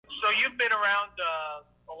you've been around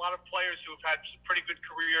a lot of players who have had some pretty good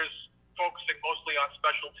careers focusing mostly on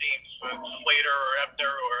special teams, Slater or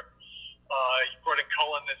Ebner or you brought in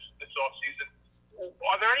Cullen this offseason.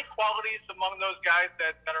 Are there any qualities among those guys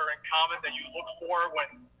that are in common that you look for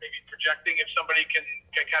when maybe projecting if somebody can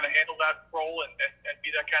kind of handle that role and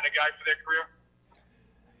be that kind of guy for their career?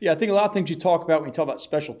 Yeah, I think a lot of things you talk about when you talk about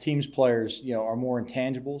special teams players, are more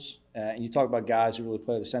intangibles. And you talk about guys who really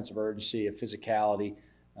play with a sense of urgency, of physicality,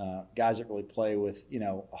 guys that really play with,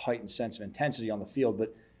 a heightened sense of intensity on the field.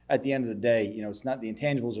 But at the end of the day, it's not the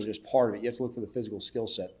intangibles are just part of it. You have to look for the physical skill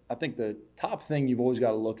set. I think the top thing you've always got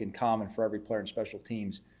to look in common for every player in special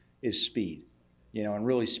teams is speed. And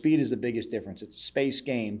really speed is the biggest difference. It's a space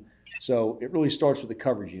game, so it really starts with the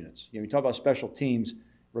coverage units. We talk about special teams.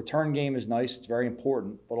 Return game is nice. It's very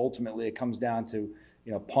important, but ultimately it comes down to,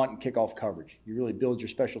 punt and kickoff coverage. You really build your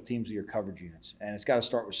special teams with your coverage units, and it's got to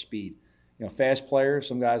start with speed. Fast players,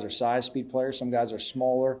 some guys are size speed players, some guys are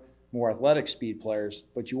smaller, more athletic speed players,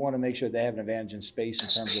 but you want to make sure they have an advantage in space in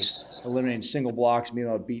terms of eliminating single blocks and being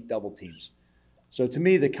able to beat double teams. So to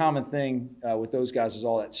me, the common thing with those guys is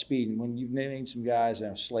all that speed. And when you've named some guys,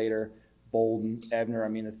 Slater, Bolden, Ebner,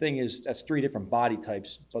 the thing is that's three different body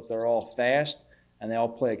types, but they're all fast and they all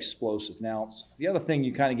play explosive. Now, the other thing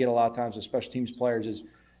you kind of get a lot of times with special teams players is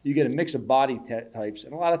you get a mix of body types,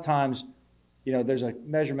 and a lot of times, there's a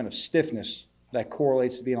measurement of stiffness that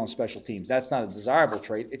correlates to being on special teams. That's not a desirable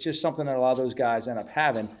trait. It's just something that a lot of those guys end up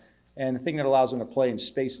having. And the thing that allows them to play in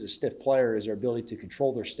space as a stiff player is their ability to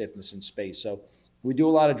control their stiffness in space. So we do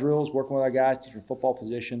a lot of drills working with our guys, teaching football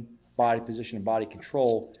position, and body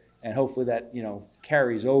control, and hopefully that,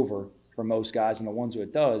 carries over for most guys, and the ones who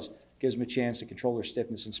it does gives them a chance to control their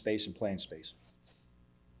stiffness in space and play in space.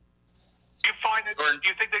 Do you find that? Do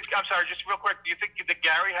you think that? I'm sorry, just real quick. Do you think that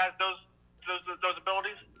Gary has those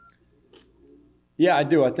abilities? Yeah, I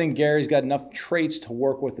do. I think Gary's got enough traits to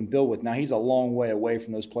work with and build with. Now, he's a long way away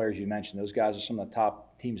from those players you mentioned. Those guys are some of the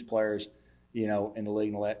top teams players, in the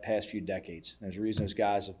league in the past few decades. There's a reason those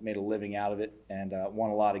guys have made a living out of it and won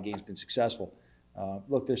a lot of games, been successful.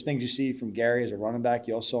 Look, there's things you see from Gary as a running back.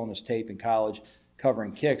 You also saw on this tape in college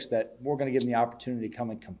covering kicks that we're going to give him the opportunity to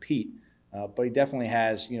come and compete. But he definitely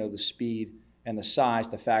has, the speed and the size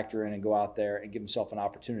to factor in and go out there and give himself an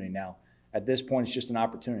opportunity. Now, at this point, it's just an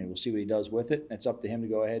opportunity. We'll see what he does with it. It's up to him to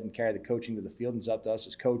go ahead and carry the coaching to the field, and it's up to us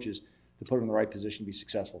as coaches to put him in the right position to be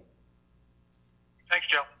successful. Thanks,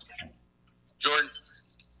 Joe. Jordan.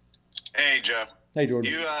 Hey, Joe. Hey,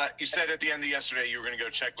 Jordan. You said at the end of yesterday you were going to go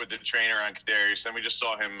check with the trainer on Kadarius, and we just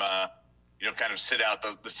saw him, kind of sit out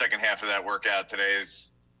the second half of that workout today.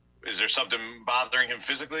 Is there something bothering him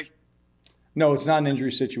physically? No, it's not an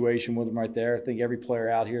injury situation with him right there. I think every player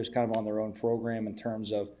out here is kind of on their own program in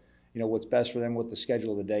terms of, what's best for them, what the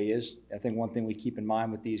schedule of the day is. I think one thing we keep in mind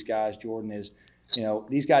with these guys, Jordan, is,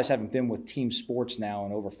 these guys haven't been with team sports now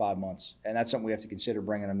in over 5 months, and that's something we have to consider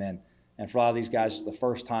bringing them in. And for a lot of these guys, it's the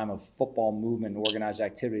first time of football movement and organized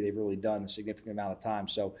activity they've really done in a significant amount of time.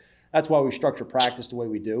 So that's why we structure practice the way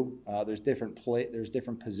we do. There's different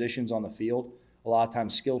positions on the field. A lot of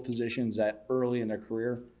times skilled positions that early in their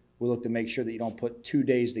career, we look to make sure that you don't put 2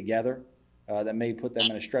 days together that may put them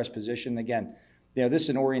in a stress position. Again, this is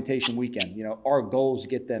an orientation weekend. Our goal is to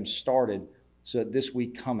get them started so that this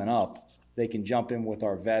week coming up, they can jump in with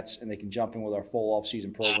our vets and they can jump in with our full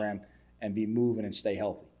off-season program and be moving and stay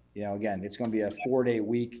healthy. Again, it's going to be a 4-day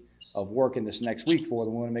week of working this next week for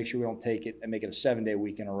them. We want to make sure we don't take it and make it a 7-day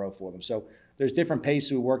week in a row for them. So there's different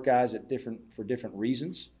paces we work guys for different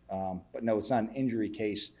reasons. But no, it's not an injury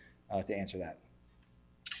case to answer that.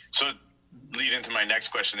 So lead into my next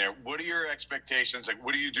question there. What are your expectations? Like,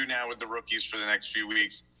 what do you do now with the rookies for the next few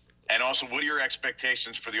weeks? And also, what are your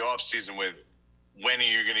expectations for the offseason with when are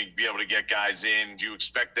you going to be able to get guys in? Do you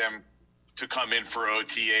expect them to come in for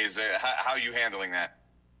OTAs? How are you handling that?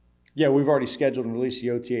 Yeah, we've already scheduled and released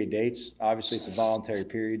the OTA dates. Obviously, it's a voluntary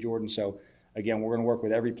period, Jordan. So, again, we're going to work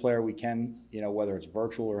with every player we can, whether it's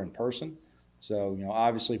virtual or in person. So,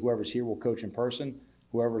 obviously, whoever's here will coach in person.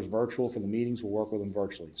 Whoever's virtual for the meetings will work with them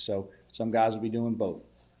virtually. So some guys will be doing both.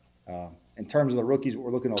 In terms of the rookies, what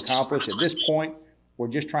we're looking to accomplish, at this point, we're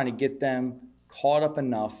just trying to get them caught up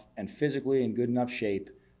enough and physically in good enough shape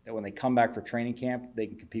that when they come back for training camp, they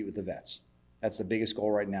can compete with the vets. That's the biggest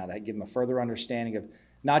goal right now, to give them a further understanding of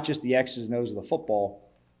not just the X's and O's of the football,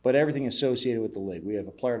 but everything associated with the league. We have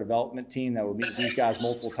a player development team that will meet with these guys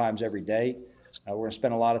multiple times every day. We're going to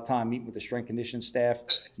spend a lot of time meeting with the strength conditioning staff,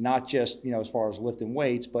 not just, as far as lifting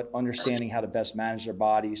weights, but understanding how to best manage their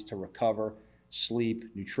bodies to recover, sleep,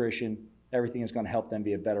 nutrition. Everything is going to help them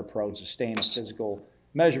be a better pro and sustain a physical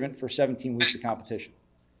measurement for 17 weeks of competition.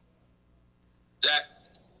 Zach?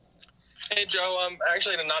 Hey, Joe. I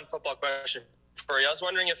actually had a non-football question for you. I was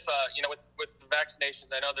wondering if, with the vaccinations,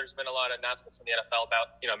 I know there's been a lot of announcements from the NFL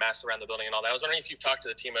about, masks around the building and all that. I was wondering if you've talked to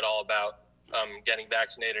the team at all about getting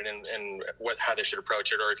vaccinated and how they should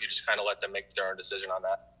approach it, or if you just kind of let them make their own decision on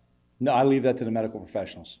that. No, I leave that to the medical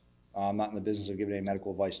professionals. I'm not in the business of giving any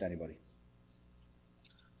medical advice to anybody.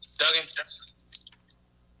 Duggan?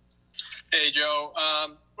 Hey, Joe.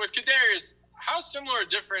 With Kadarius, how similar or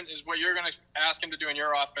different is what you're going to ask him to do in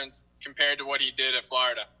your offense compared to what he did at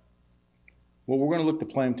Florida? Well, we're going to look to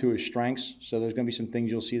play him to his strengths. So there's going to be some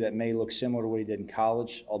things you'll see that may look similar to what he did in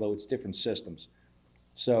college, although it's different systems.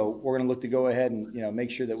 So we're going to look to go ahead and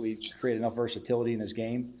make sure that we create enough versatility in his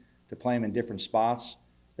game to play him in different spots,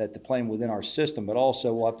 that to play him within our system, but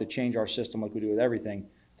also we'll have to change our system like we do with everything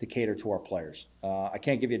to cater to our players. I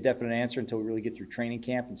can't give you a definite answer until we really get through training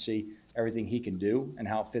camp and see everything he can do and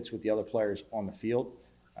how it fits with the other players on the field.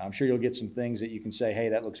 I'm sure you'll get some things that you can say, hey,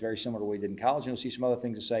 that looks very similar to what he did in college, and you'll see some other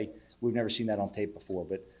things that say, we've never seen that on tape before.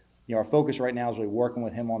 But our focus right now is really working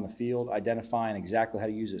with him on the field, identifying exactly how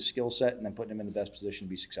to use his skill set, and then putting him in the best position to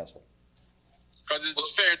be successful. Because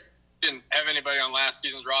it's fair, didn't have anybody on last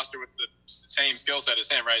season's roster with the same skill set as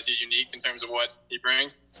him, right? Is he unique in terms of what he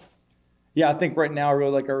brings? Yeah, I think right now I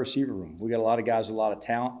really like our receiver room. We got a lot of guys with a lot of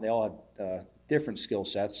talent. They all have different skill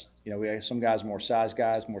sets. We have some guys more size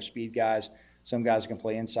guys, more speed guys. Some guys can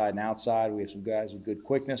play inside and outside. We have some guys with good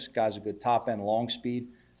quickness, guys with good top end, long speed.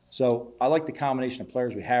 So I like the combination of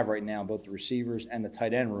players we have right now, both the receivers and the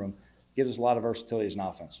tight end room. Gives us a lot of versatility as an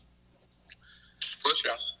offense.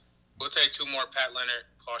 We'll take two more. Pat Leonard,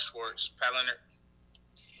 Paul Schwartz. Pat Leonard.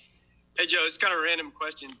 Hey, Joe, it's kind of a random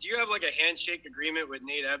question. Do you have like a handshake agreement with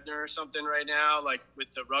Nate Ebner or something right now, like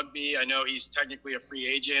with the rugby? I know he's technically a free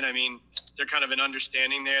agent. I mean, is there kind of an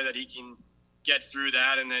understanding there that he can get through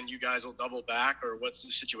that and then you guys will double back, or what's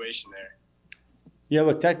the situation there? Yeah,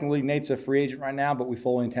 look, technically Nate's a free agent right now, but we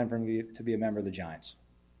fully intend for him to be a member of the Giants.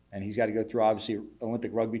 And he's got to go through, obviously,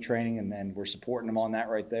 Olympic rugby training, and then we're supporting him on that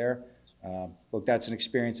right there. Look, that's an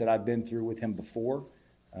experience that I've been through with him before.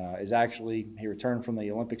 He returned from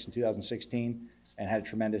the Olympics in 2016 and had a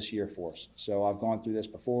tremendous year for us. So I've gone through this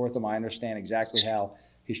before with him. I understand exactly how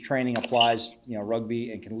his training applies,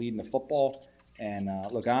 rugby, and can lead into football. And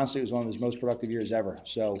look, honestly, it was one of his most productive years ever.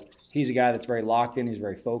 So he's a guy that's very locked in. He's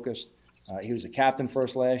very focused. He was a captain for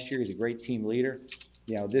us last year. He's a great team leader.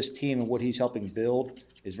 This team and what he's helping build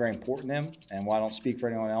is very important to him. And while I don't speak for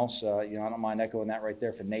anyone else, I don't mind echoing that right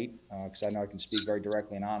there for Nate, because I know I can speak very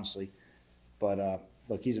directly and honestly. But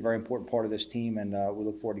look, he's a very important part of this team, and we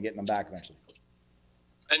look forward to getting him back eventually.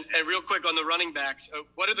 And real quick on the running backs,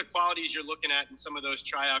 what are the qualities you're looking at in some of those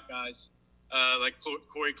tryout guys, like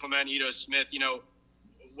Corey Clement, Ito Smith?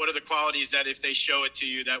 What are the qualities that if they show it to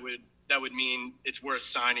you, that would mean it's worth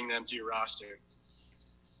signing them to your roster?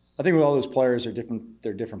 I think with all those players,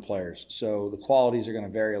 they're different players. So the qualities are going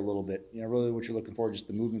to vary a little bit. Really what you're looking for is just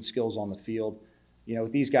the movement skills on the field.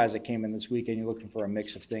 With these guys that came in this weekend, you're looking for a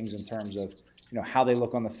mix of things in terms of, how they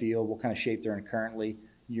look on the field, what kind of shape they're in currently,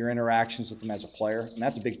 your interactions with them as a player. And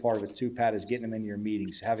that's a big part of it too, Pat, is getting them into your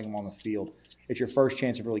meetings, having them on the field. It's your first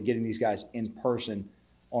chance of really getting these guys in person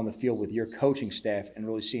on the field with your coaching staff and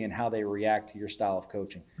really seeing how they react to your style of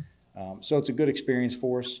coaching. So it's a good experience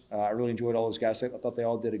for us. I really enjoyed all those guys. I thought they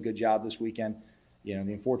all did a good job this weekend. The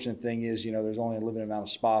unfortunate thing is, there's only a limited amount of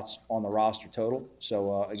spots on the roster total.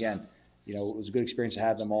 So, again, it was a good experience to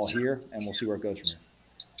have them all here, and we'll see where it goes from here.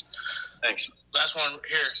 Thanks. Last one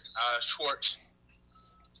here, Schwartz.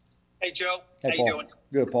 Hey, Joe. Hey, how Paul. you doing?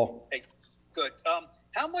 Good, Paul. Hey, good.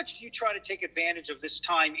 How much do you try to take advantage of this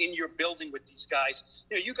time in your building with these guys?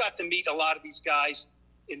 You got to meet a lot of these guys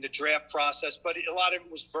in the draft process, but a lot of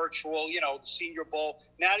it was virtual, the Senior Bowl.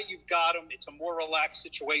 Now that you've got them, it's a more relaxed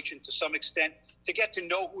situation to some extent to get to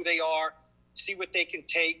know who they are, see what they can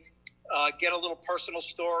take, get a little personal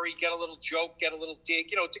story, get a little joke, get a little dig,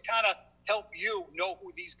 to kind of help you know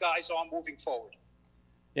who these guys are moving forward.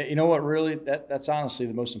 Yeah, you know what, really, that's honestly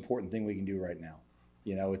the most important thing we can do right now.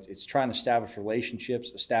 It's trying to establish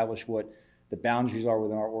relationships, establish what the boundaries are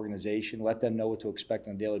within our organization, let them know what to expect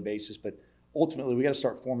on a daily basis. But ultimately, we got to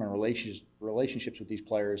start forming relationships with these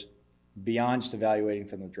players beyond just evaluating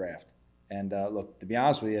from the draft. And look, to be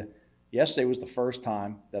honest with you, yesterday was the first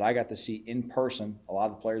time that I got to see in person a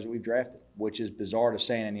lot of the players that we've drafted, which is bizarre to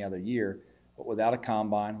say in any other year. But without a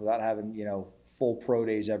combine, without having full pro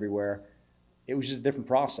days everywhere, it was just a different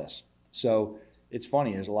process. So it's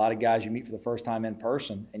funny. There's a lot of guys you meet for the first time in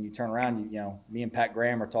person, and you turn around. Me and Pat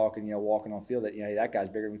Graham are talking. Walking on field that that guy's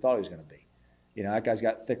bigger than we thought he was going to be. That guy's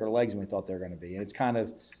got thicker legs than we thought they were going to be. And it's kind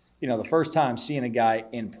of, the first time seeing a guy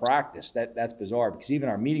in practice, that's bizarre because even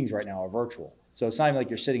our meetings right now are virtual. So it's not even like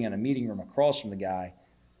you're sitting in a meeting room across from the guy.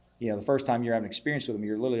 You know, the first time you're having experience with them,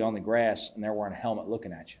 you're literally on the grass and they're wearing a helmet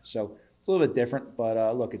looking at you. So it's a little bit different,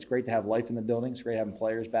 but look, it's great to have life in the building. It's great having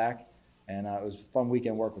players back, and it was a fun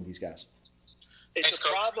weekend working with these guys. It's a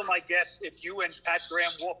problem, I guess, if you and Pat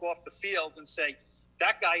Graham walk off the field and say,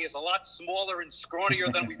 that guy is a lot smaller and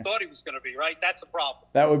scrawnier than we thought he was going to be, right? That's a problem.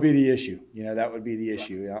 That would be the issue. You know, that would be the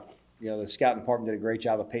issue. Yeah. You know, the scouting department did a great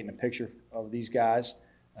job of painting a picture of these guys.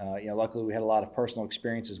 You know, luckily we had a lot of personal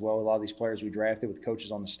experience as well with a lot of these players we drafted with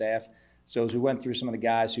coaches on the staff. So as we went through some of the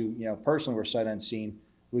guys who, you know, personally were sight unseen,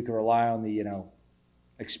 we could rely on the, you know,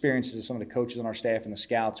 experiences of some of the coaches on our staff and the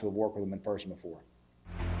scouts who have worked with them in person before.